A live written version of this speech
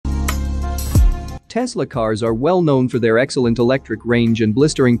Tesla cars are well known for their excellent electric range and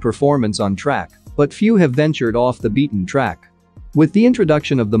blistering performance on track, but few have ventured off the beaten track. With the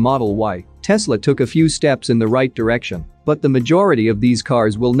introduction of the Model Y, Tesla took a few steps in the right direction, but the majority of these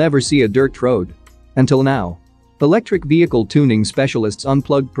cars will never see a dirt road. Until now. Electric vehicle tuning specialists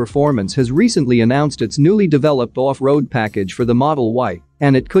Unplugged Performance has recently announced its newly developed off-road package for the Model Y,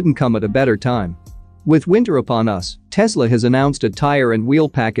 and it couldn't come at a better time. With winter upon us, Tesla has announced a tire and wheel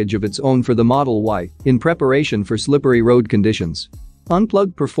package of its own for the Model Y in preparation for slippery road conditions.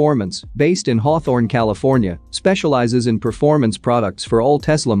 Unplugged Performance, based in Hawthorne, California, specializes in performance products for all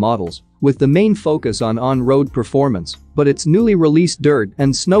Tesla models, with the main focus on on-road performance, but its newly released dirt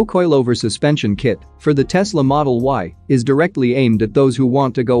and snow coilover suspension kit for the Tesla Model Y is directly aimed at those who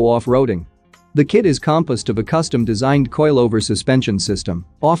want to go off-roading. The kit is composed of a custom-designed coilover suspension system,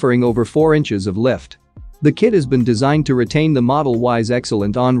 offering over 4 inches of lift. The kit has been designed to retain the Model Y's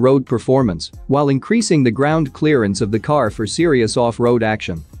excellent on-road performance while increasing the ground clearance of the car for serious off-road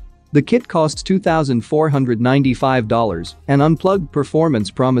action. The kit costs $2,495, and Unplugged Performance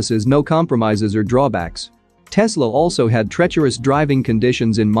promises no compromises or drawbacks. Tesla also had treacherous driving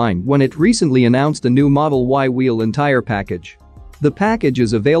conditions in mind when it recently announced the new Model Y wheel and tire package. The package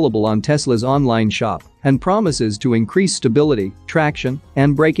is available on Tesla's online shop and promises to increase stability, traction,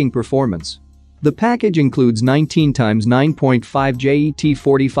 and braking performance. The package includes 19x9.5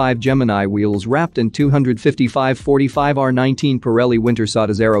 JET45 Gemini wheels wrapped in 255/45R19 Pirelli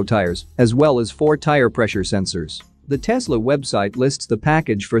Wintersata Zero tires, as well as 4 tire pressure sensors. The Tesla website lists the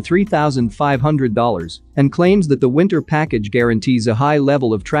package for $3,500 and claims that the winter package guarantees a high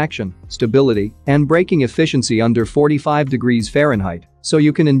level of traction, stability, and braking efficiency under 45 degrees Fahrenheit, so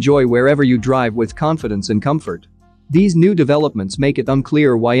you can enjoy wherever you drive with confidence and comfort. These new developments make it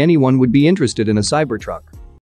unclear why anyone would be interested in a Cybertruck.